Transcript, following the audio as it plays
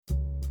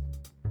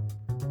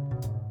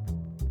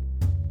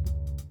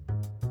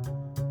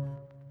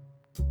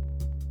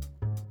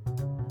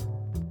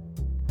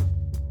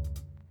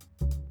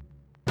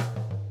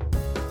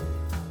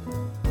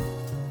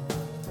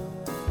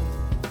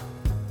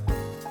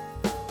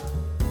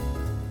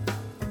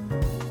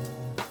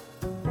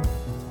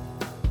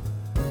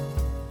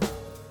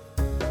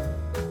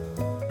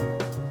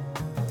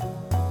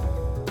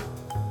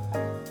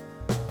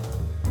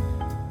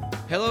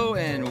Hello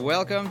and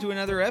welcome to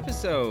another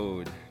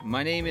episode.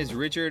 My name is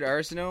Richard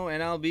Arsenault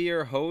and I'll be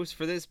your host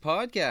for this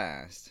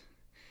podcast.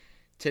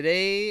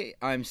 Today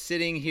I'm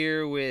sitting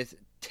here with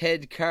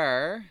Ted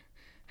Carr.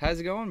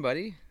 How's it going,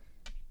 buddy?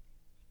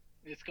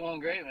 It's going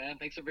great, man.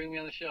 Thanks for bringing me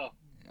on the show.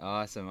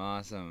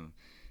 Awesome.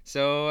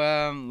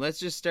 So let's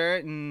just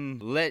start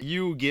and let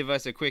you give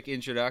us a quick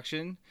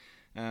introduction.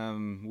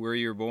 Where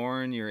you're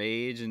born, your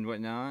age and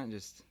whatnot.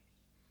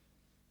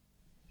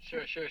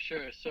 Sure.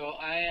 So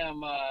I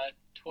am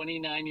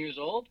 29 years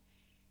old,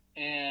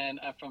 and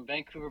I'm from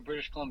Vancouver,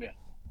 British Columbia.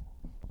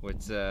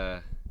 What's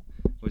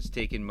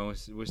taking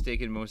most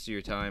of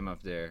your time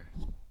up there?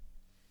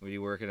 What are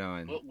you working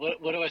on?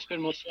 What do I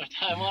spend most of my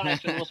time on? I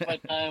spend most of my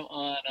time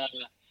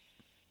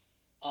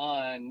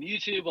on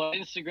YouTube, on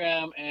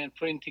Instagram, and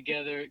putting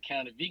together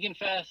Canada Vegan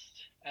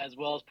Fest, as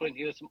well as putting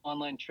together some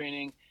online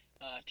training,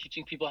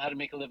 teaching people how to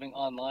make a living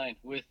online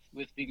with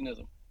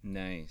veganism.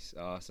 Nice,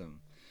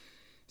 awesome.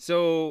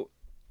 So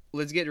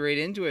let's get right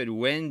into it.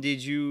 When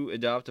did you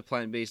adopt a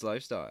plant-based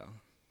lifestyle?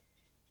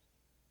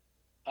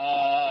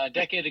 A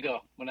decade ago,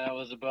 when I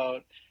was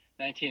about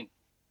 19.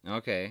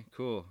 Okay,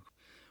 cool.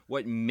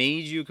 What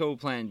made you go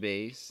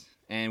plant-based,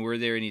 and were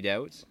there any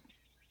doubts?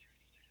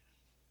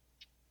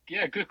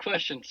 Yeah, good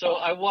question. So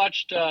I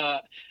watched,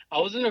 I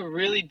was in a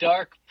really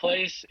dark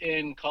place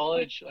in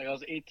college. Like I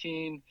was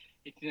 18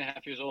 and a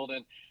half years old,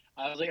 and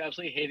I was like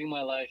absolutely hating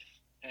my life.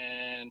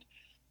 And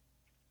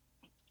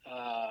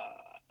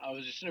I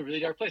was just in a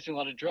really dark place, doing a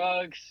lot of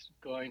drugs,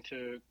 going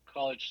to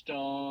college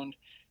stoned,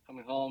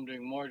 coming home,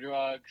 doing more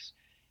drugs,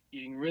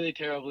 eating really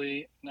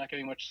terribly, not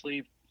getting much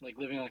sleep, like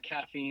living on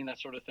caffeine, that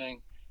sort of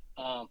thing.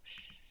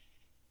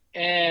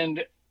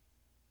 And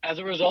as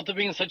a result of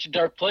being in such a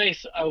dark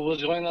place, I was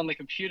going on the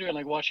computer and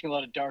like watching a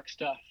lot of dark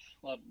stuff,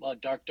 a lot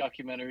of dark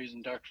documentaries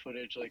and dark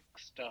footage, like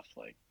stuff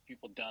like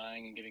people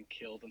dying and getting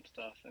killed and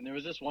stuff. And there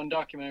was this one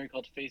documentary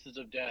called Faces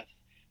of Death,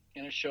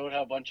 and it showed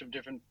how a bunch of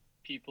different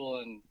people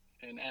and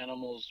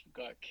animals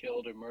got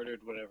killed or murdered,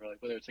 whatever,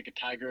 like whether it's like a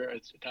tiger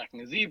it's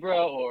attacking a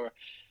zebra, or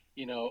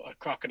a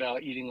crocodile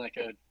eating like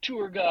a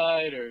tour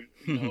guide, or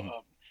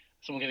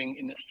someone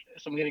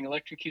getting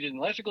electrocuted in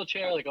an electrical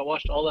chair. Like I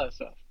watched all that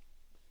stuff,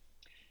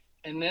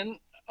 and then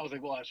I was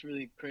like, wow, that's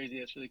really crazy,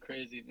 and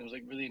it was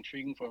like really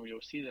intriguing for me to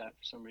see that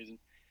for some reason.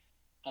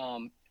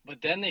 But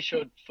then they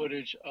showed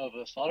footage of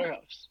a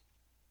slaughterhouse,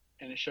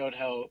 and it showed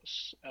how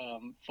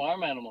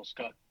farm animals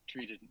got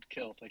treated and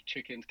killed, like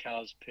chickens,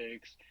 cows,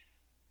 pigs,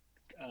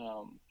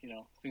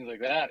 things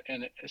like that.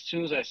 And as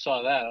soon as I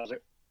saw that, I was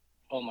like,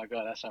 oh my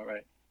God, that's not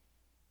right.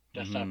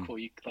 That's not cool.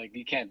 You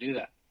can't do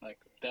that. Like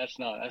that's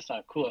not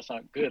cool. That's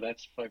not good.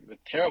 That's fucking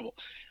terrible.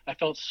 I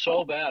felt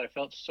so bad. I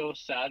felt so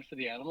sad for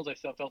the animals. I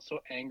felt so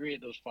angry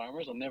at those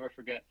farmers. I'll never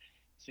forget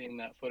seeing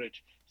that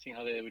footage, seeing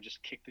how they would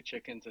just kick the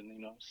chickens and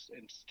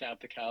and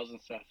stab the cows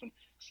and stuff and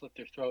slit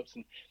their throats.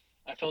 And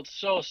I felt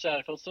so sad.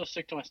 I felt so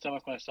sick to my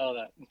stomach when I saw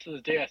that. And to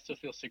this day, I still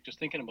feel sick just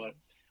thinking about it.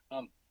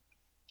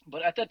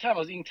 But at that time, I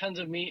was eating tons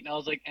of meat, and I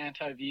was like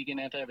anti-vegan,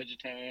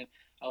 anti-vegetarian.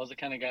 I was the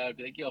kind of guy I'd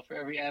be like, yo, for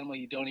every animal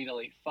you don't eat, I'll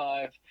eat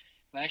 5.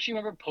 And I actually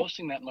remember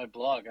posting that in my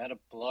blog. I had a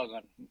blog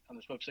on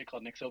this website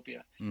called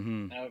Nexopia.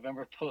 And I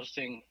remember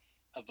posting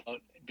about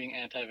being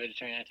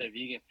anti-vegetarian,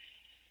 anti-vegan,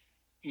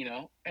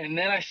 And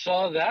then I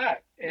saw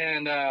that,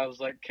 and I was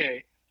like,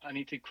 okay, I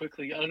need to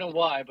quickly, I don't know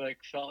why, but I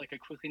felt like I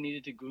quickly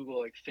needed to Google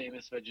like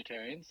famous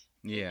vegetarians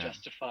to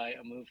justify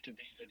a move to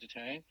being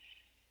vegetarian.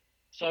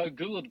 So I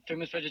Googled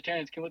famous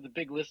vegetarians, came up with a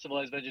big list of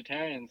all these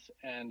vegetarians,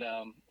 and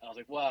I was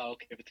like, wow,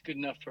 okay, if it's good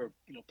enough for,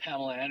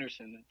 Pamela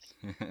Anderson, it's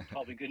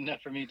probably good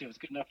enough for me too. If it's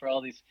good enough for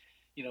all these,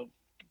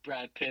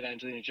 Brad Pitt,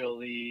 Angelina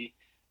Jolie,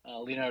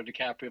 Leonardo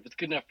DiCaprio, if it's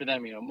good enough for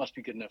them, it must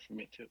be good enough for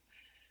me too.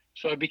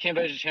 So I became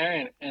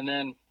vegetarian, and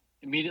then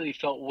immediately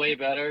felt way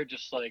better,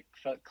 just like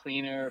felt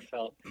cleaner,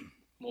 felt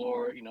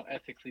more,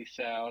 ethically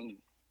sound.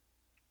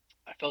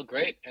 I felt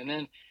great. And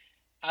then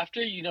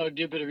after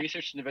do a bit of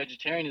research into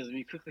vegetarianism,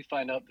 you quickly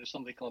find out there's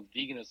something called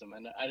veganism,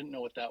 and I didn't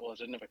know what that was.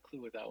 I didn't have a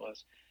clue what that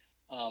was.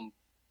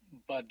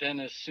 But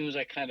then as soon as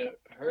I kind of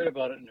heard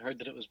about it and heard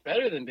that it was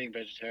better than being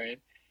vegetarian,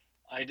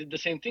 I did the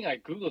same thing. I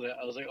Googled it.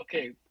 I was like,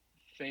 okay,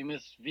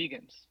 famous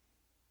vegans,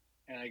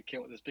 and I came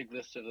up with this big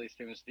list of these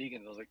famous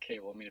vegans. I was like, okay,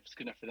 well, I mean, if it's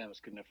good enough for them,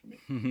 it's good enough for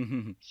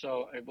me.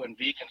 So I went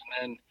vegan,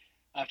 and then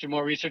after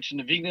more research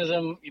into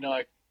veganism,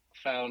 I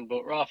found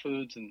about raw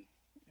foods, and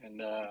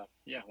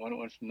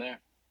went from there.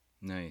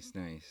 Nice.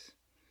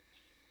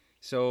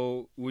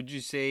 So, would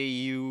you say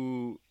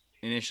you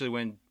initially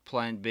went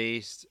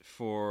plant-based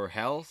for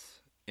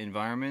health,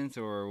 environment,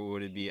 or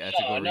would it be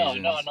ethical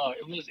reasons? No.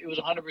 It was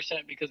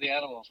 100% because of the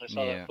animals. I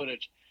saw that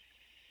footage.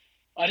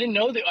 I didn't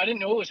know it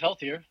was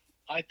healthier.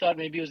 I thought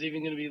maybe it was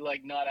even going to be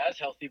like not as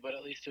healthy, but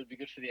at least it would be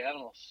good for the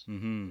animals.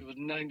 It was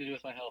nothing to do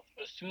with my health.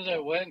 But as soon as I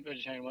went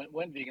vegetarian,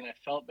 went vegan, I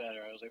felt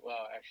better. I was like,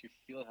 wow, I actually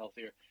feel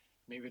healthier.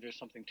 Maybe there's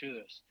something to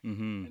this.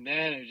 And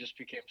then it just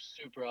became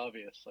super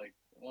obvious. Like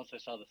once I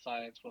saw the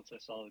science, once I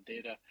saw the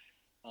data,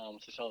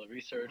 once I saw the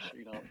research,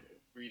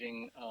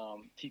 reading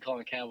T.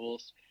 Colin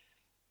Campbell's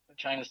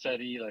trying to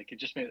study. Like it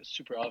just made it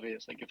super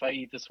obvious. Like if I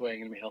eat this way, I'm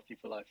gonna be healthy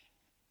for life.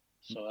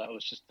 So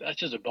that's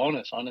just a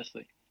bonus,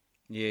 honestly.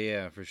 Yeah,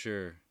 yeah, for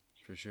sure,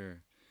 for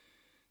sure.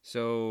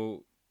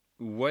 So,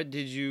 what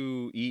did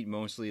you eat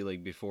mostly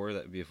like before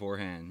that,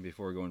 beforehand,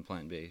 before going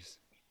plant based?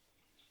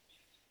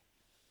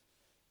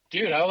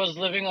 Dude, I was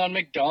living on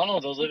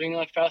McDonald's. I was living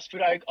on fast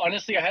food. I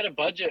honestly, I had a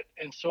budget,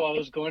 and so I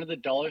was going to the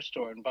dollar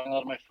store and buying a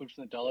lot of my food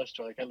from the dollar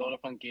store. Like I load up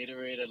on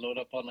Gatorade, I load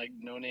up on like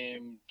no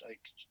name like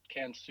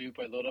canned soup,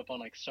 I load up on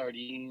like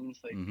sardines,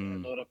 like I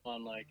Mm-hmm. load up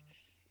on like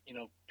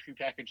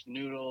prepackaged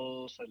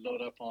noodles. I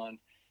load up on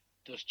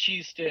those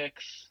cheese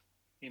sticks,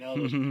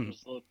 those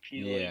little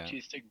pita like Yeah.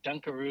 cheese stick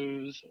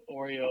Dunkaroos,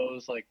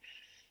 Oreos. Like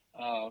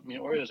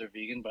Oreos are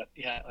vegan, but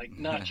yeah, like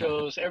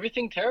nachos,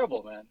 everything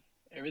terrible, man.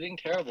 Everything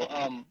terrible.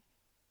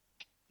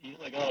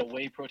 Like a lot of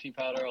whey protein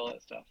powder, all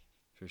that stuff.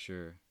 For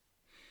sure.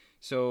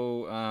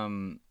 So,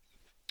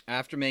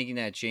 after making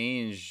that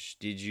change,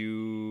 did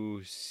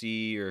you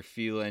see or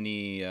feel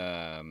any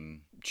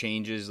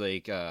changes,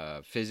 like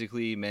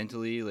physically,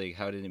 mentally? Like,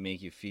 how did it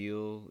make you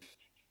feel?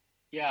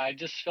 Yeah, I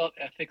just felt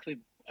ethically.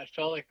 I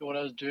felt like what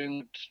I was doing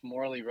was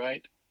morally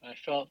right. I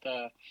felt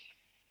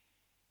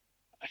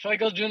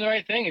like I was doing the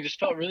right thing. It just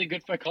felt really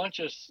good for my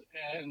conscience,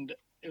 and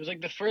it was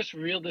like the first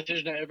real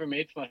decision I ever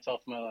made for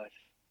myself in my life,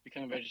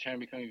 becoming a vegetarian,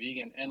 becoming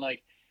vegan. And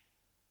like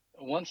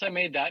once I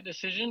made that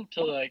decision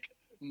to like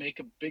make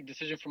a big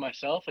decision for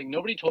myself, like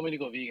nobody told me to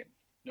go vegan.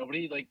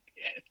 Nobody like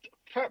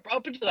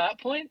up until that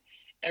point,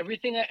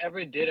 everything I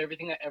ever did,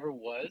 everything I ever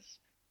was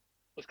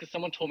because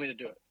someone told me to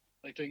do it.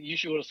 Like, you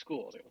should go to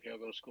school. I was like, okay, I'll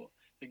go to school.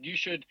 Like, you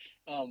should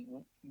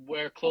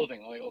wear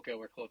clothing. I'm like, okay, I'll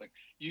wear clothing.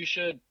 You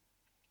should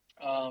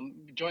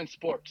join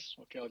sports.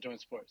 Okay, I'll join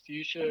sports.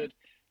 You should,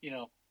 you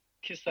know,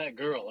 kiss that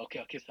girl. Okay,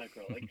 I'll kiss that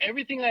girl. Like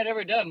everything I'd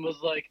ever done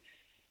was like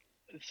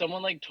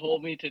someone like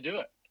told me to do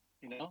it,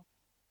 you know.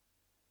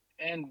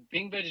 And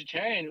being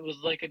vegetarian, it was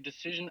like a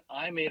decision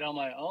I made on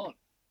my own,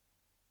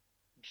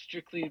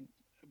 strictly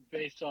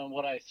based on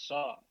what I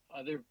saw.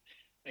 Other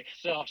like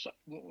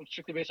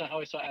strictly based on how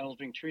I saw animals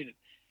being treated.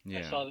 I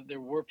Yeah. saw that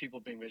there were people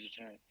being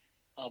vegetarian,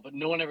 but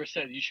no one ever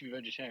said you should be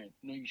vegetarian.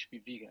 No, you should be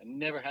vegan. I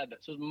never had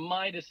that. So it was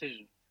my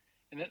decision,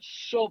 and that's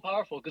so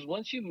powerful because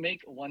once you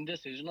make one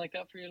decision like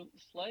that for your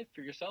life,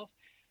 for yourself,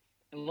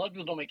 and a lot of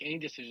people don't make any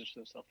decisions for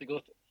themselves. They go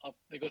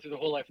through their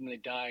whole life and they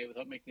die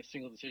without making a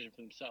single decision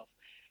for themselves.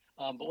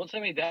 But once I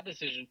made that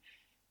decision,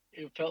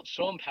 it felt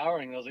so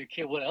empowering. I was like,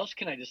 okay, what else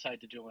can I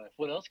decide to do in life?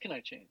 What else can I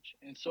change?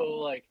 And so,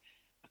 like,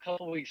 a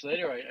couple of weeks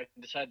later, I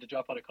decided to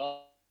drop out of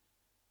college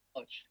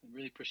and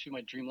really pursue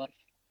my dream life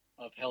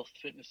of health,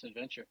 fitness, and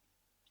adventure.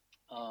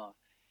 Uh,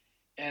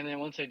 and then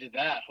once I did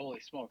that, holy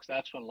smokes,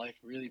 that's when life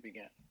really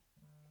began.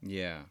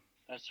 Yeah.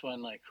 That's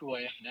when like who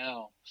I am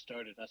now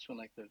started. That's when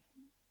like the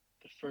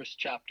first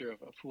chapter of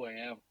who I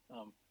am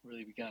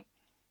really began.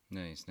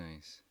 Nice,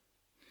 nice.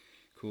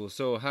 Cool.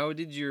 So, how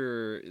did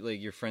your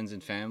friends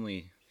and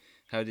family,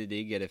 how did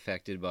they get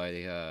affected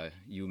by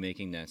you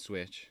making that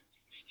switch?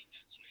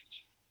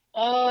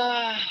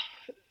 Uh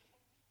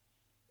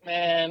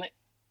man,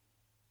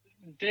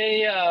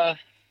 they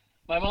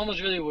my mom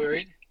was really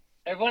worried.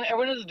 Everyone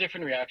has a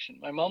different reaction.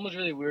 My mom was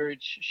really worried.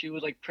 She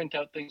would like print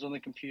out things on the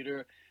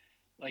computer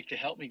like to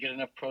help me get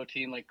enough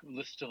protein, like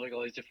lists of like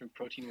all these different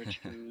protein rich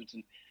foods,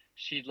 and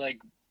she'd like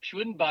she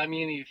wouldn't buy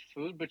me any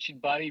food, but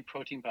she'd buy me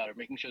protein powder,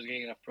 making sure I was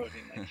getting enough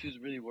protein. Like she was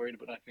really worried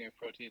about not getting enough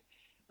protein.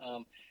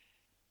 Um,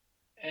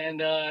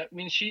 and I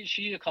mean,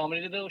 she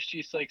accommodated though.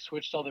 She's like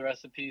switched all the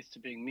recipes to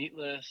being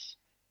meatless.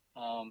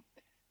 Um,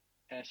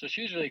 and so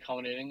she was really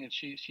accommodating, and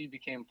she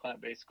became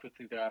plant based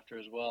quickly thereafter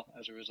as well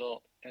as a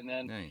result. And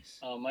then Nice.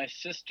 my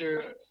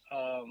sister,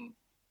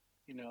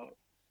 you know,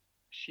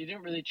 she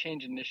didn't really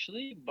change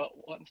initially, but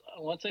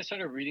once I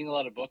started reading a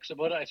lot of books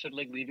about it, I started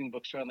like leaving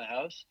books around the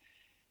house,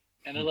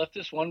 and I left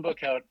this one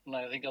book out, and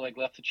I think I like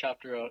left a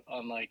chapter out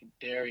on like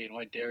dairy and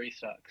why dairy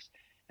sucks.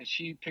 And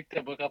she picked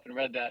that book up and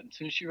read that. And as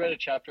soon as she read a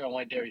chapter on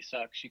why dairy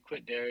sucks, she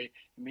quit dairy,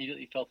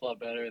 immediately felt a lot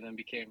better, and then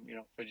became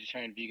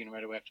vegetarian, vegan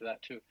right away after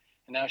that too.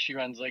 And now she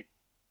runs like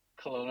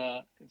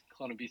Kelowna,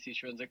 BC.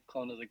 She runs like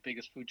Kelowna's like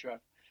biggest food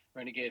truck,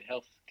 Renegade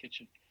Health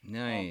Kitchen. Um,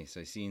 Nice.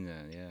 I seen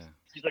that. Yeah.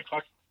 she's like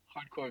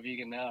hardcore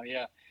vegan now.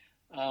 Yeah.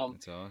 Um,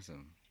 That's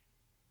awesome.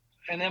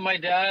 and then my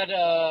dad,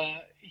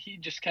 he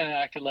just kind of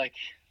acted like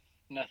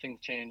nothing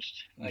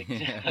changed, like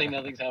like Yeah.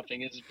 nothing's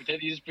happening. He just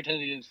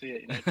pretended he didn't see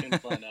it, turned a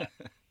blind eye,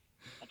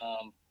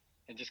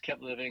 and just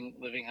kept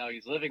living how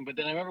he's living. But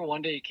then I remember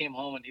one day he came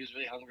home and he was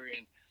really hungry,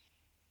 and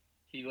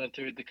he went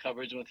through the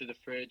cupboards, went through the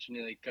fridge, and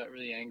he like got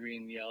really angry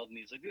and yelled, and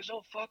he's like, "There's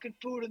no fucking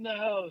food in the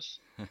house."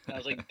 And I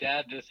was like,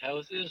 "Dad, this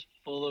house is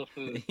full of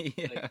food.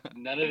 Like Yeah.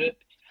 none of it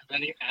has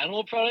any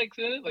animal products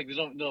in it. Like there's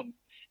no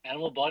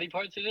animal body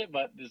parts in it,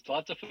 but there's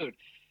lots of food."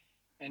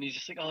 And he's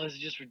just like, "Oh, this is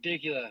just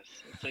ridiculous."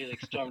 And so he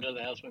like stormed out of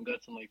the house and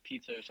got some like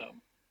pizza or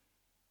something.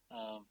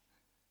 Um,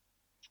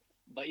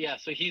 but yeah,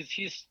 so he's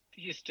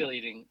still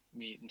eating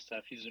meat and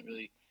stuff. He doesn't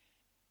really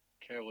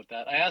care about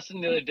that. I asked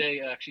him the other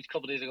day, actually a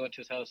couple days ago, I went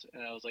to his house,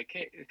 and I was like,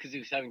 "Hey," because he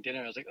was having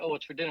dinner. I was like, "Oh,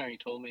 what's for dinner?" And he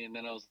told me, and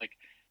then I was like,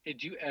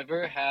 Did you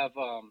ever have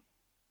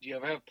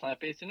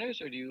plant-based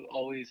dinners, or do you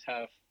always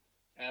have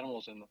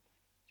animals in them?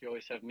 Do you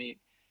always have meat?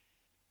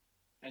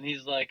 And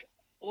he's like,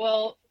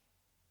 well,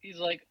 he's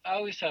like, I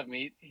always have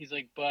meat. He's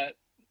like, but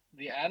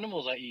the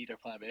animals I eat are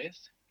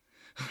plant-based.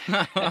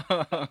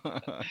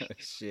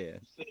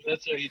 Shit. So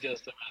that's what he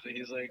justifies it.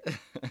 He's like,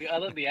 I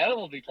let the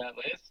animals be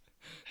plant-based.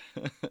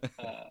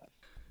 Uh,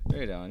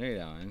 Right on, right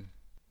on.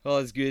 Well,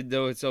 it's good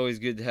though. It's always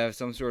good to have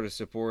some sort of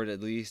support at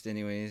least.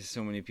 Anyways,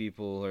 so many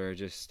people are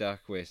just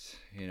stuck with,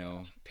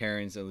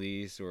 parents at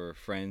least or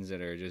friends that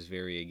are just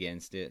very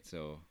against it.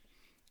 So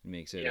it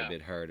makes it a yeah,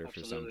 bit harder for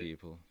some absolutely,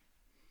 people.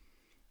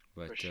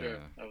 for But sure,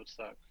 that would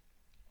suck.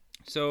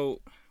 so,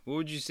 what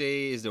would you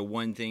say is the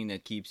one thing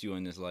that keeps you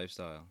in this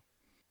lifestyle?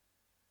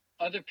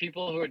 Other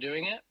people who are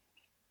doing it,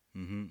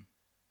 Mm-hmm.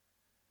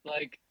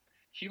 like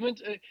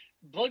humans, a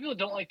lot of people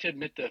don't like to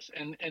admit this,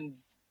 and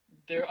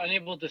they're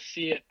unable to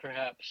see it.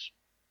 Perhaps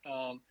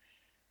um,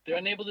 they're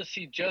unable to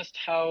see just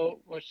how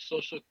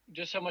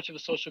much of a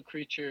social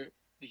creature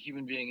the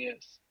human being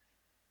is.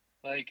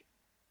 Like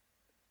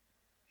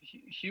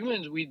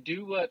humans, we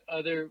do what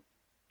other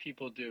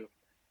people do,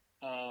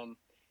 um,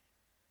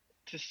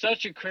 to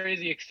such a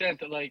crazy extent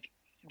that like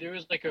there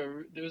was like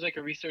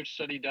a research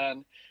study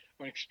done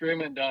or an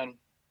experiment done.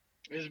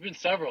 There's been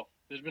several.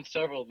 There's been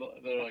several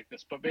that are like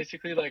this, but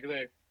basically, like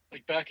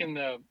back in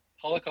the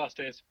Holocaust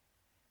days,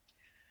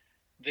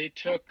 they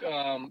took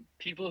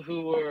people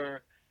who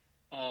were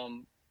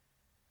um,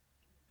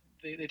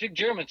 they took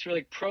Germans who were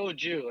like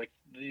pro-Jew. Like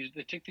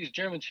they took these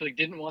Germans who like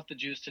didn't want the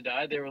Jews to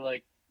die. They were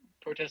like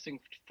protesting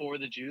for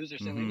the Jews. They're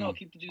saying like, Mm-hmm. no,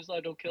 keep the Jews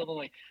alive, don't kill them.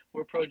 Like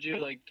we're pro-Jew.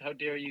 Like how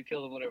dare you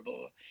kill them? Whatever. Blah,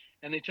 blah.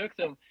 And they took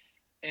them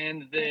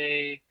and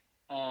they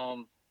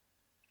um,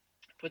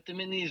 put them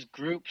in these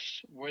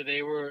groups where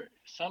they were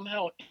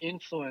somehow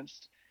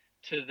influenced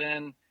to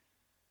then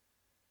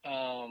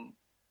um,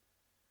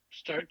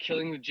 start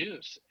killing the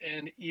Jews.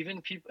 And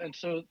even people, and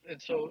so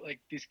like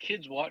these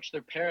kids watch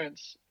their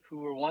parents who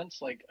were once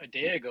like a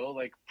day ago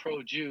like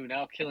pro-Jew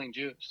now killing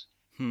Jews.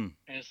 Hmm.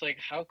 And it's like,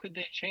 how could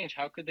they change?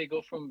 How could they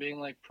go from being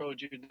like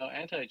pro-Jew to now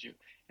anti-Jew?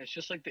 It's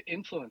just like the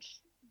influence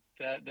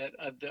that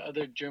the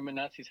other German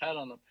Nazis had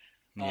on them.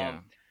 Yeah.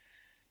 Um,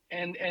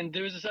 and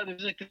there was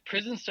like this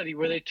prison study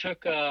where they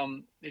took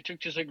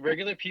just like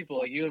regular people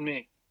like you and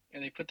me,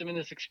 and they put them in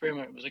this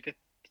experiment. It was like it's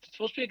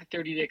supposed to be like a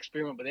 30-day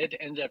experiment, but they had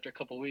to end it after a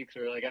couple of weeks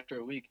or like after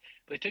a week.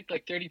 But they took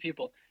like 30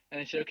 people, and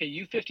they said, okay,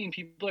 you 15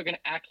 people are going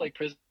to act like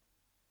prisoners,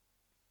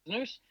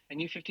 and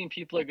you 15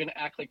 people are going to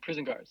act like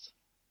prison guards,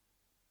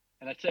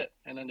 and that's it.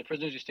 And then the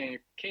prisoners, you stay in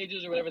your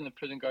cages or whatever, and the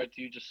prison guards,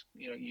 you just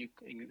you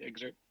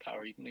exert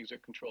power, you can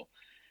exert control.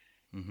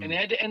 Mm-hmm. And they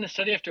had to end the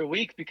study after a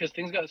week because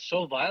things got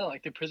so violent.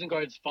 Like the prison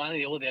guards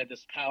finally, they had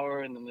this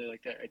power, and then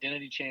their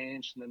identity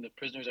changed, and then the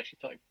prisoners actually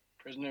felt like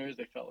prisoners.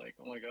 They felt like,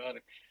 oh my god,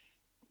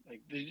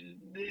 like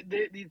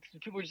these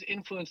people were just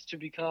influenced to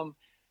become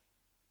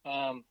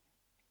um,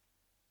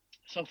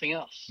 something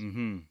else.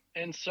 Mm-hmm.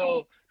 And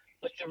so,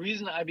 like the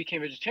reason I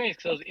became vegetarian is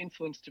because I was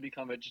influenced to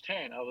become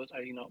vegetarian.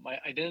 My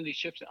identity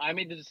shifted. I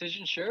made the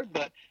decision, sure,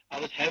 but I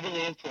was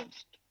heavily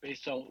influenced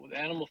based on the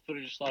animal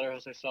footage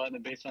slaughterhouse I saw, and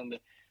then based on the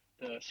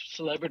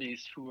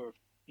celebrities who were,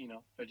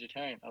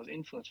 vegetarian. I was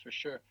influenced for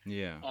sure.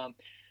 Yeah. Um,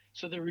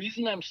 so the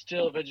reason I'm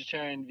still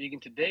vegetarian vegan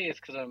today is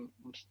because I'm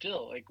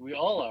still like we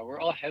all are. We're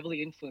all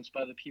heavily influenced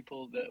by the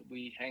people that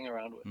we hang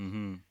around with.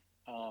 Mm-hmm.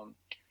 Um,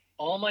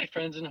 all my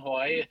friends in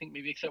Hawaii, I think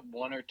maybe except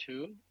one or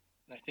two,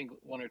 and I think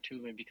one or two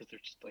maybe because they're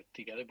just like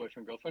together,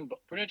 boyfriend girlfriend.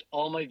 But pretty much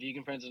all my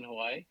vegan friends in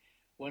Hawaii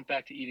went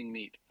back to eating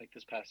meat like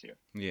this past year,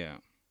 Yeah.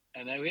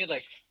 and we had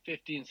like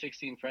 15,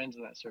 16 friends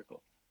in that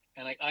circle.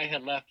 And like I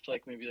had left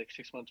like maybe like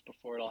 6 months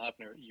before it all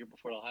happened or a year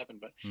before it all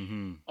happened. But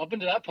Mm-hmm. up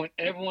until that point,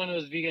 everyone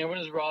was vegan. Everyone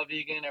was raw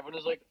vegan. Everyone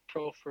was like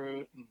pro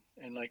fruit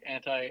and like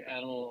anti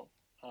animal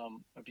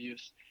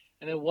abuse.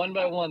 And then one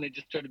by one, they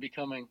just started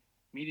becoming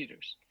meat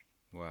eaters.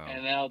 Wow.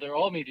 And now they're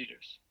all meat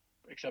eaters,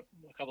 except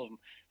a couple of them.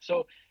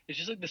 So it's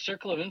just like the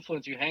circle of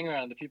influence you hang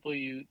around, the people that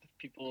you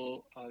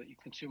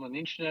consume on the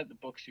internet, the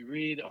books you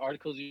read, the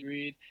articles you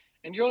read,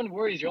 and your own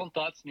worries, your own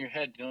thoughts in your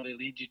head. They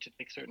lead you to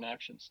take certain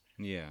actions.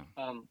 Yeah.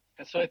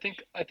 And so I think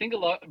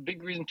a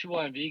big reason too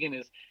why I'm vegan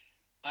is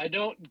I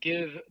don't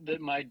give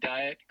my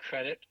diet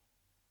credit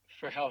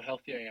for how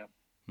healthy I am.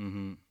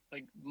 Mm-hmm.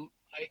 Like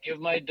I give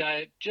my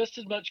diet just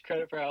as much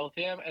credit for how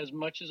healthy I am as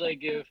much as I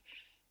give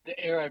the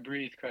air I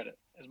breathe credit,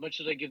 as much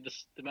as I give the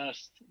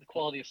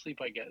quality of sleep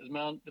I get, the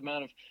amount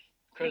of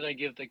credit I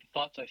give like the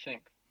thoughts I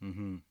think.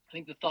 Mm-hmm. I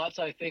think the thoughts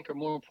I think are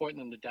more important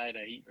than the diet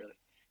I eat. Really,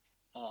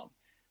 um,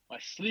 my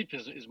sleep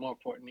is more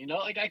important.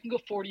 Like I can go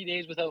 40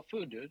 days without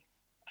food, dude.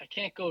 I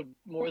can't go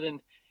more than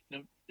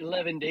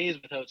 11 days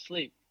without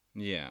sleep.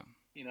 Yeah.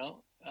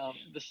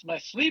 My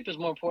sleep is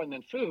more important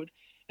than food,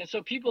 and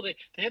so people they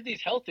have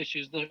these health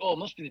issues. And they're like, oh, it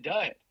must be the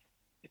diet.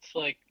 It's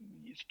like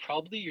it's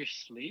probably your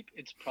sleep.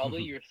 It's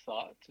probably your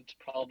thoughts. It's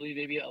probably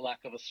maybe a lack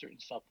of a certain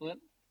supplement.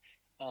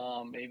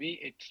 Maybe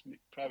it's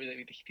probably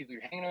the people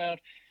you're hanging around.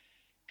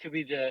 could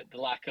be the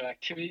lack of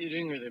activity you're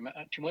doing, or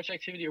too much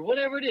activity, or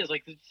whatever it is.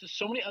 Like there's just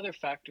so many other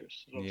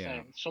factors. Is what I'm Yeah.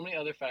 saying. So many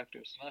other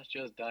factors, not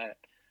just diet.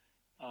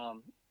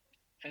 Um,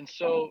 and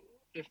so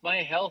if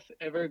my health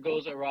ever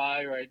goes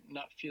awry or I'm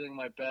not feeling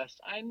my best,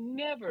 I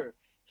never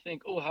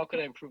think, oh, how could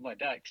I improve my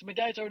diet? Because my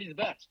diet's already the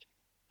best.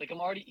 Like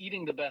I'm already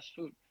eating the best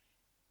food.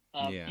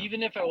 Yeah.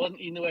 Even if I wasn't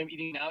eating the way I'm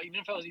eating now, even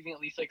if I was eating at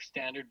least like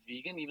standard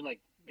vegan, even like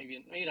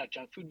maybe not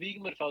junk food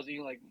vegan, but if I was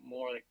eating like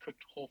more like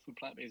cooked whole food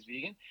plant based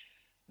vegan,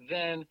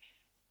 then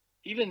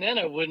even then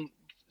I wouldn't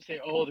say,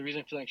 oh, the reason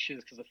I'm feeling like shit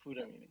is because of the food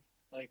I'm eating.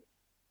 Like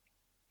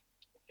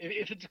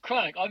if it's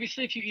chronic,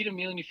 obviously if you eat a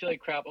meal and you feel like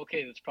crap,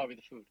 okay, that's probably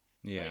the food.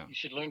 Yeah. Right? You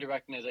should learn to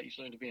recognize that. You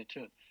should learn to be in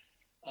tune.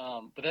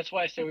 But that's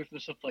why I stay away from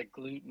stuff like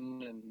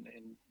gluten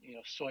and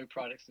soy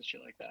products and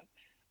shit like that.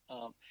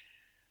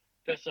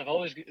 That stuff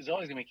is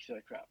always gonna make you feel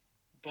like crap.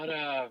 But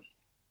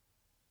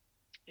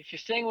if you're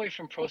staying away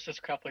from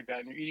processed crap like that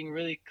and you're eating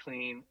really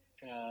clean,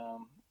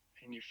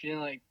 and you're feeling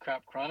like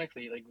crap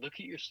chronically, like look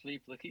at your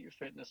sleep, look at your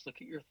fitness, look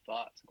at your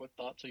thoughts. Like, what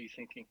thoughts are you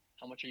thinking?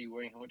 How much are you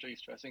worrying? How much are you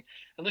stressing?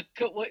 And look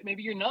at what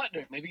maybe you're not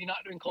doing. Maybe you're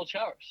not doing cold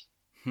showers.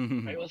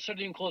 Right? Once I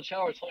started doing cold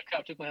showers, holy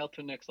crap, took my health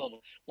to the next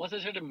level. Once I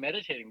started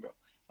meditating, bro,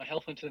 my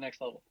health went to the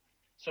next level.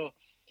 So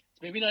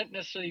it's maybe not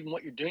necessarily even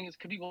what you're doing. It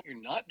could be what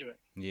you're not doing.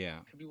 Yeah.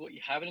 It could be what you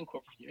haven't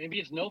incorporated. Maybe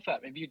it's no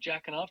fat. Maybe you're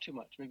jacking off too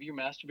much. Maybe you're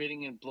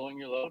masturbating and blowing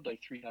your load like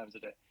 3 times a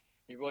day.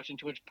 Maybe you're watching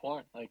too much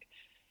porn. Like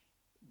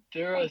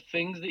there are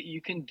things that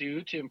you can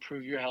do to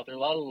improve your health. There are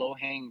a lot of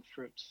low-hanging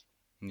fruits,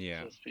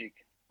 Yeah. so to speak.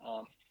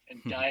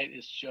 And diet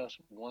is just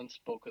one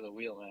spoke of the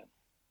wheel, man.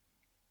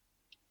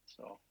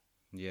 So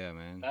Yeah,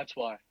 man. that's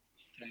why,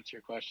 to answer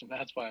your question,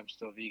 that's why I'm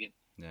still vegan.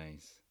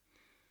 Nice.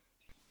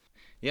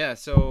 Yeah,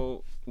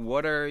 so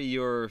what are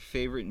your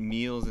favorite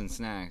meals and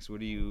snacks?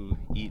 What are you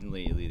eating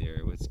lately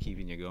there? What's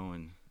keeping you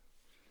going?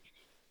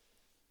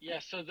 Yeah,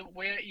 so the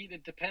way I eat,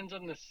 it depends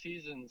on the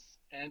seasons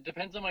and it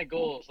depends on my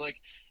goals. Like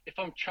if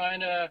I'm trying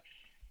to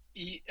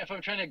if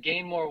I'm trying to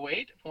gain more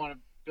weight, if I want to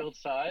build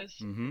size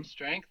Mm-hmm. and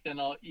strength, then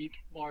I'll eat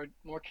more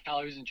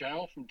calories in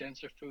general from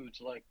denser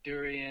foods like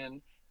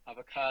durian,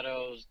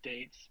 avocados,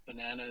 dates,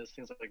 bananas,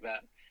 things like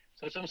that.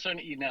 So that's what I'm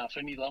starting to eat now. I'm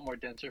starting to eat a lot more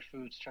denser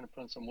foods, trying to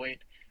put on some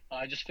weight.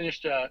 I just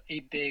finished a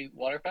 8-day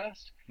water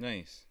fast,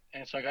 Nice.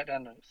 and so I got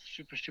down to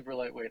super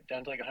lightweight,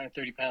 down to like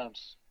 130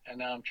 pounds. And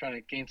now I'm trying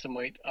to gain some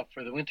weight up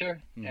for the winter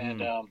and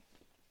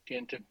get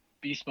into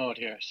beast mode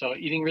here. So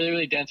eating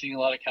really dense, eating a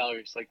lot of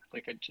calories, like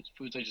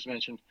foods I just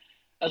mentioned,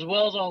 as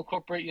well as I'll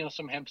incorporate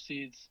some hemp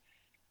seeds,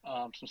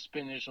 some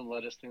spinach, some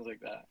lettuce, things like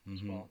that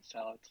as well, and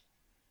salads.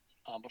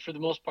 But for the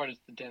most part, it's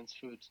the dense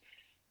foods.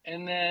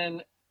 And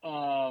then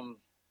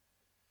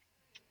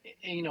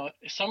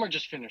summer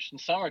just finished. In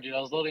summer, dude,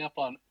 I was loading up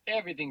on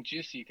everything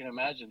juicy you can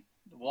imagine: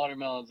 the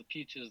watermelons, the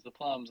peaches, the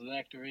plums, the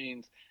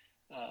nectarines.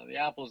 The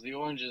apples, the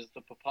oranges,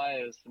 the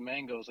papayas, the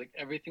mangoes, like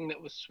everything that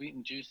was sweet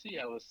and juicy,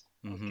 I was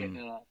getting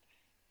in on.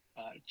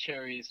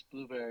 Cherries,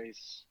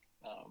 blueberries,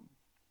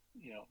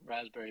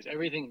 raspberries,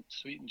 everything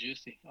sweet and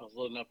juicy, I was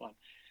loading up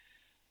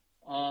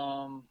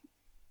on.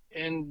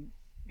 And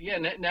yeah,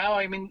 now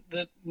I mean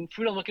the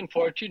food I'm looking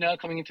forward to now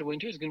coming into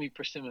winter is going to be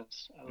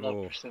persimmons. I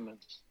love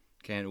persimmons.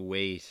 Can't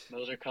wait.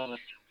 Those are coming.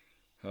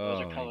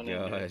 Oh my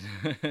God.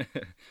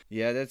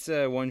 Yeah, that's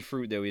one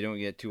fruit that we don't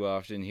get too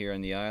often here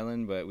on the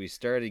island, but we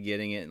started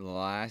getting it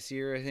last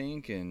year, I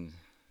think, and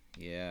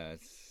yeah,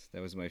 that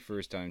was my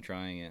first time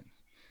trying it.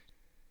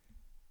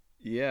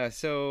 Yeah,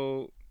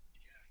 so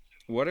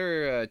what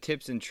are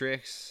tips and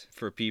tricks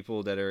for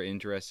people that are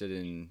interested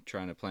in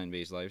trying a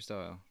plant-based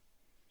lifestyle?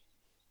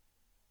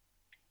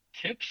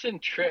 Tips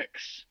and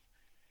tricks.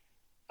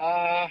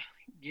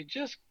 You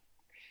just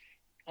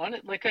on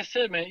it, like I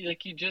said, man,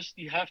 like you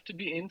have to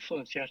be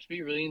influenced. You have to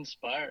be really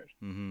inspired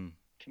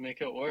to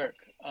make it work.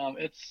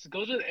 It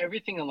goes with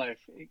everything in life.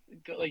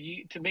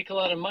 To make a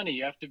lot of money,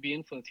 you have to be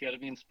influenced. You got to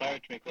be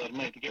inspired to make a lot of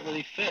money. To get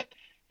really fit,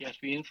 you have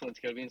to be influenced.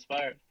 You got to be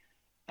inspired.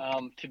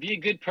 To be a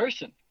good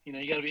person, you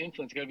got to be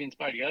influenced. You got to be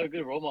inspired. You got to have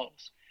good role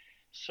models.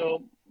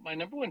 So my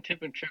number one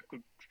tip and trick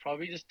would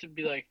probably just to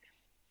be like,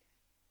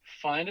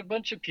 find a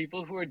bunch of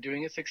people who are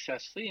doing it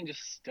successfully and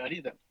just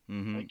study them.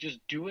 Like just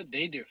do what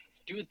they do.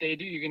 Do what they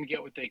do, you're going to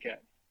get what they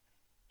get.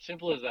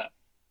 Simple as that.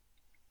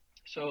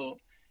 So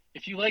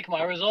if you like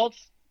my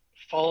results,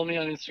 follow me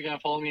on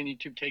Instagram, follow me on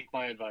YouTube, take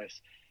my advice.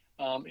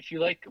 If you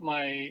like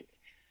my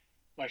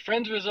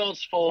friend's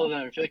results, follow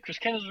them. If you like Chris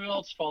Kenna's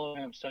results, follow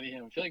him, study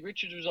him. If you like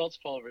Richard's results,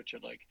 follow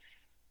Richard. Like,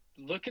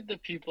 look at the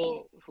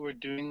people who are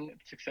doing it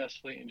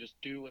successfully and just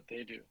do what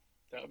they do.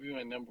 That would be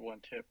my number one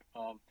tip.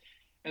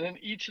 And then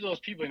each of those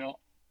people,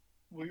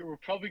 we're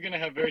probably going to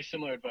have very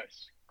similar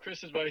advice.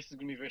 Chris' advice is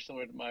going to be very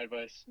similar to my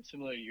advice,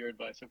 similar to your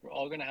advice. Like we're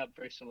all going to have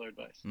very similar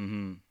advice.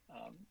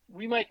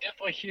 We might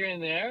differ here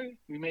and there.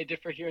 We may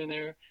differ here and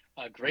there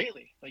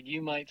greatly. Like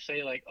you might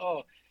say like,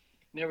 oh,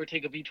 never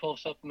take a B12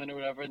 supplement or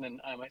whatever. And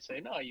then I might say,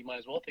 no, you might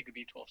as well take a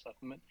B12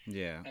 supplement.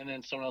 Yeah. And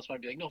then someone else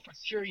might be like, no, for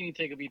sure you need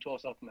to take a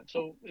B12 supplement.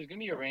 So there's going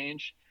to be a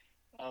range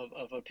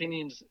of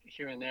opinions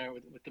here and there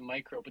with the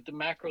micro, but the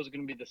macro is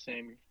going to be the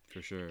same.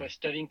 For sure. By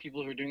studying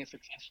people who are doing it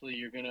successfully,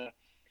 you're going to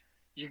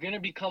you're gonna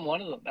become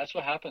one of them. That's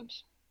what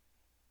happens.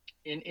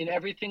 In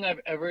everything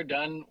I've ever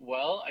done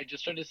well, I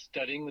just started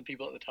studying the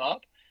people at the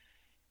top.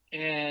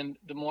 And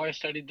the more I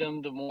studied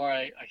them, the more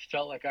I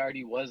felt like I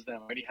already was them,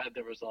 I already had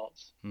the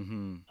results.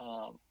 Mm-hmm.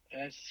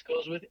 And it just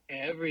goes with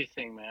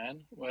everything,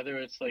 man. Whether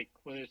it's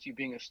you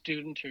being a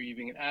student, or you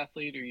being an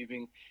athlete, or you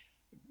being,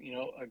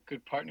 a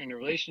good partner in a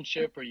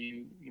relationship, or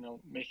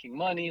making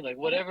money, like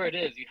whatever it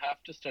is, you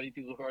have to study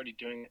people who are already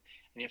doing it,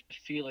 and you have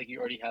to feel like you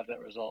already have that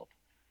result.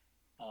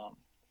 Um,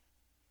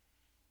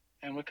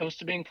 and when it comes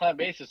to being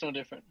plant-based, it's no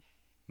different.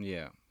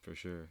 Yeah, for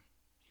sure.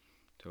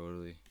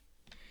 Totally.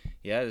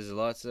 Yeah, there's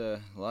lots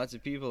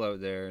of people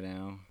out there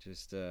now.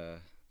 Just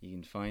you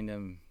can find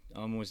them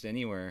almost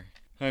anywhere.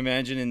 I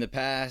imagine in the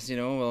past,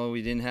 well,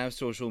 we didn't have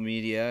social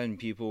media and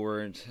people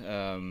weren't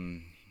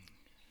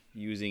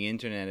using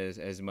internet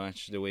as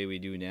much the way we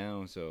do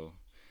now. So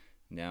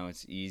now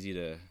it's easy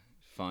to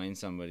find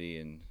somebody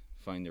and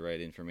find the right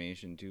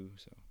information too.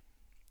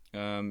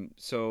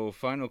 So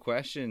final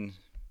question: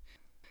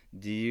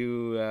 do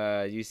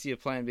you see a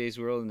plant-based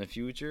world in the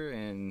future,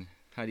 and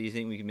how do you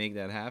think we can make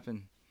that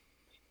happen?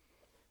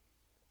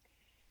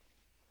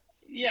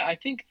 Yeah, I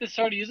think this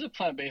already is a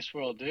plant-based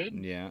world, dude.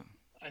 Yeah.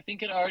 I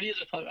think it already is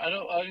a plant. I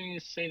don't even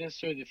say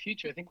necessarily the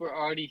future. I think we're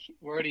already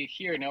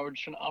here now. We're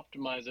just trying to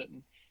optimize it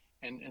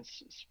and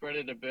spread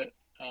it a bit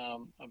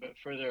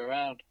further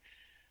around.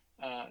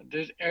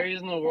 There's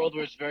areas in the world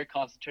where it's very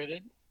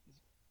concentrated.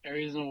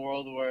 Areas in the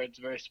world where it's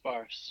very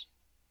sparse.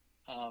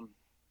 Um,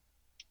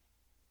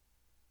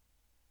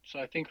 so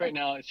I think right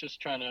now it's just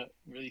trying to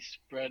really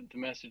spread the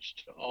message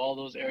to all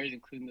those areas,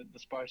 including the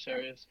sparse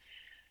areas.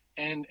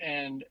 And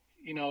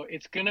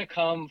it's gonna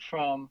come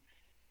from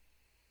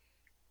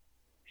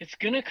it's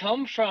gonna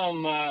come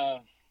from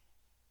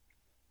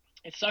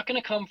it's not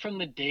gonna come from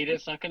the data.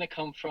 It's not gonna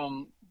come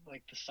from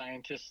like the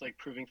scientists like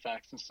proving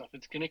facts and stuff.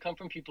 It's gonna come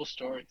from people's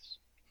stories.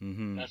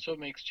 Mm-hmm. That's what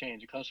makes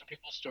change. It comes from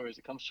people's stories.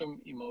 It comes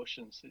from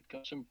emotions. It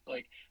comes from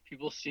like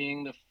people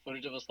seeing the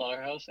footage of a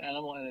slaughterhouse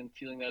animal and then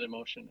feeling that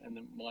emotion and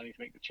then wanting to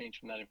make the change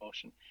from that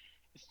emotion.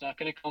 It's not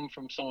going to come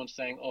from someone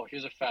saying, "Oh,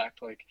 here's a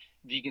fact like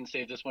vegan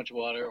saved this much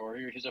water," or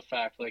 "Here's a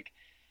fact like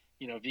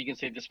vegan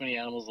saved this many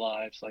animals'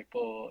 lives." Like,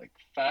 well, like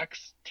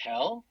facts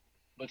tell,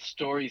 but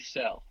stories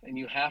sell, and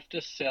you have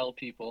to sell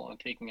people on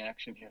taking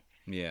action here.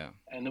 Yeah.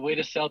 And the way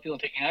to sell people on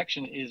taking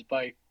action is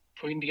by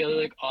putting together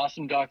like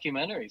awesome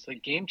documentaries.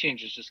 Like Game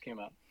Changers just came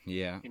out.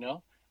 Yeah.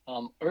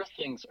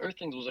 Earthlings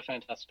was a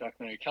fantastic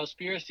documentary.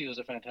 Cowspiracy was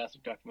a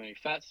fantastic documentary.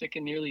 Fat, Sick,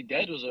 and Nearly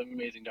Dead was an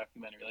amazing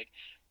documentary. Like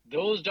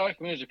those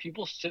documentaries, if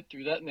people sit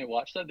through that and they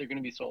watch that, they're going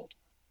to be sold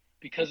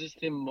because it's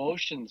the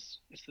emotions,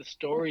 it's the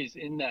stories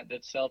in that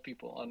sell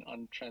people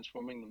on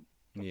transforming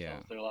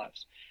themselves, their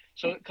lives.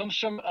 So it comes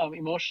from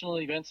emotional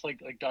events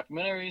like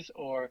documentaries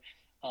or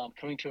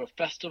coming to a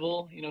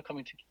festival,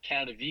 coming to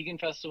Canada Vegan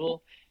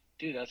Festival.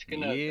 Dude, that's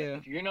gonna. Yeah.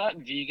 If you're not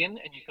vegan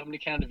and you come to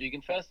Canada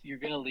Vegan Fest, you're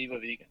gonna leave a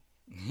vegan.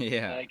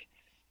 Yeah.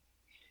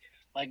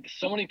 Like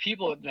so many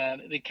people,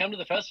 man, they come to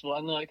the festival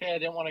and they're like, "Hey, I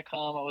didn't want to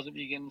come. I wasn't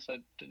vegan, so I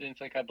didn't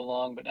feel like I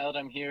belong. But now that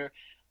I'm here,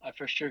 I'm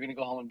for sure gonna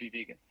go home and be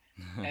vegan."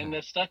 And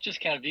it's not just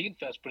Canada Vegan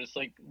Fest, but it's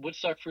like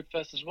Woodstock Fruit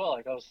Fest as well.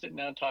 Like I was sitting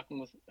down talking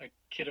with a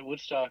kid at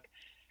Woodstock,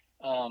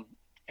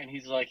 and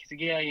he's like,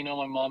 "Yeah,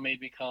 my mom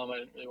made me come. I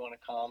didn't really want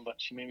to come, but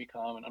she made me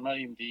come, and I'm not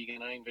even vegan.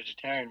 I'm not even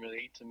vegetarian. Really,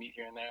 I eat some meat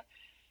here and there."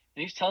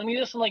 And he's telling me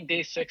this on like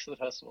day 6 of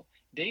the festival.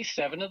 Day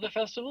 7 of the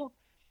festival,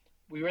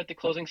 we were at the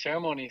closing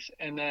ceremonies,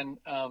 and then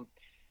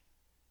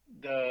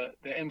the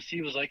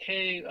MC was like,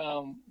 "Hey,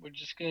 we're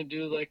just gonna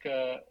do like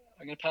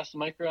I'm gonna pass the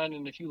mic around,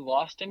 and if you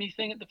lost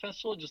anything at the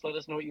festival, just let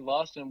us know what you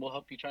lost, and we'll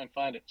help you try and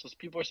find it." So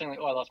people are saying like,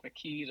 "Oh, I lost my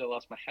keys, I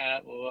lost my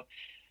hat," blah, blah.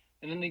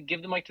 And then they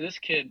give the mic to this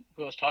kid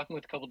who I was talking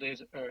with a couple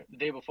days or the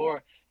day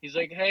before. He's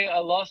like, "Hey, I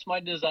lost my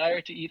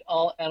desire to eat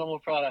all animal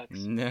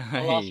products. Nice.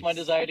 I lost my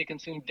desire to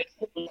consume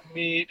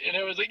meat," and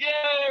it was like,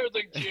 yeah, it was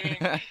like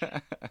cheering.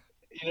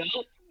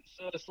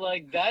 So it's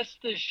like that's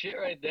the shit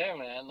right there,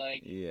 man.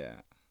 Like, yeah.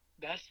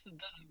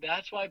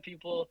 that's why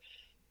people,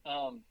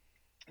 um,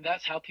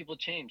 that's how people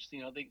change.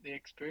 They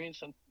experience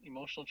some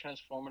emotional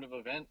transformative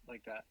event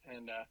like that,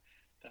 and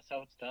that's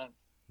how it's done.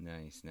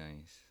 Nice.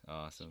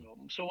 Awesome.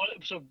 So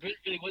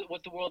really,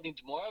 what the world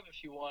needs more of,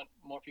 if you want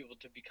more people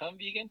to become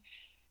vegan,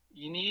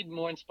 you need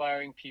more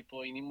inspiring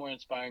people. You need more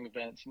inspiring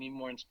events. You need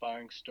more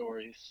inspiring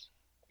stories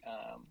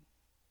um,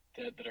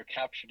 that are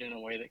captured in a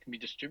way that can be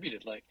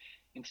distributed, like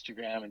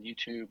Instagram and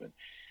YouTube and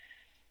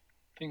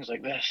things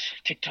like this,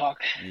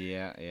 TikTok.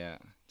 Yeah,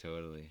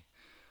 totally.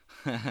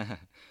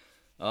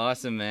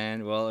 Awesome,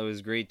 man. Well, it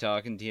was great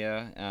talking to you.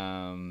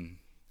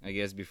 I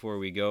guess before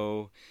we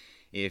go,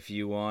 if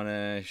you want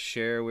to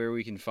share where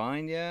we can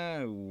find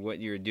you, what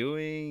you're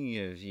doing,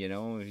 if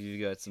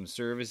you've got some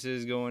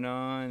services going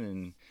on,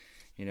 and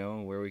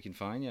where we can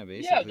find you,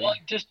 basically. Yeah, well,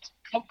 just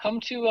come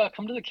to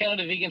the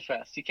Canada Vegan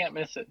Fest. You can't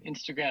miss it.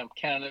 Instagram,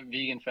 Canada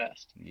Vegan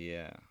Fest.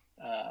 Yeah.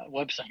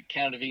 Website,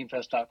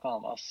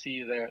 CanadaVeganFest.com. I'll see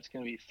you there. It's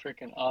going to be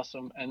freaking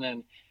awesome. And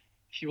then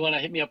if you want to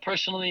hit me up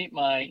personally,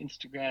 my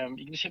Instagram,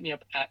 you can just hit me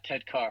up at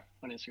Ted Carr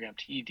on Instagram,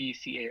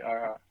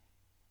 TEDCARR.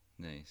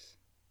 Nice.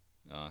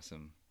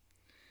 Awesome.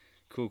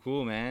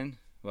 Cool, man.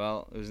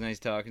 Well, it was nice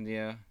talking to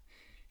you.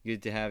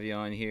 Good to have you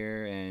on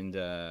here and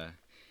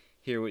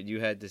hear what you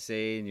had to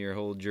say and your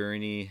whole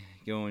journey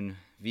going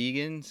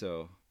vegan.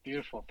 So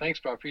Beautiful. Thanks,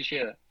 bro.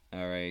 Appreciate it.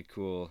 all right,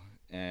 cool.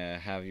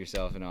 Have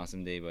yourself an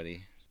awesome day,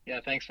 buddy. Yeah,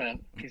 thanks, man.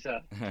 Peace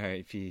out. All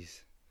right,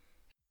 peace.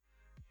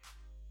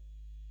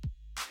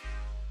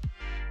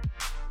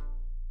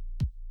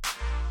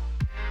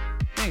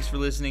 Thanks for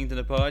listening to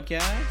the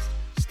podcast.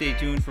 Stay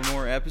tuned for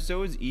more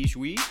episodes each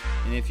week,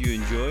 and if you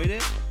enjoyed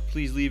it,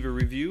 please leave a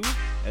review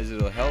as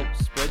it'll help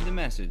spread the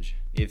message.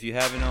 If you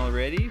haven't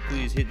already,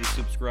 please hit the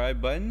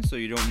subscribe button so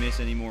you don't miss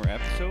any more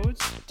episodes.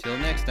 Till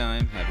next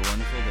time, have a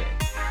wonderful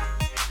day.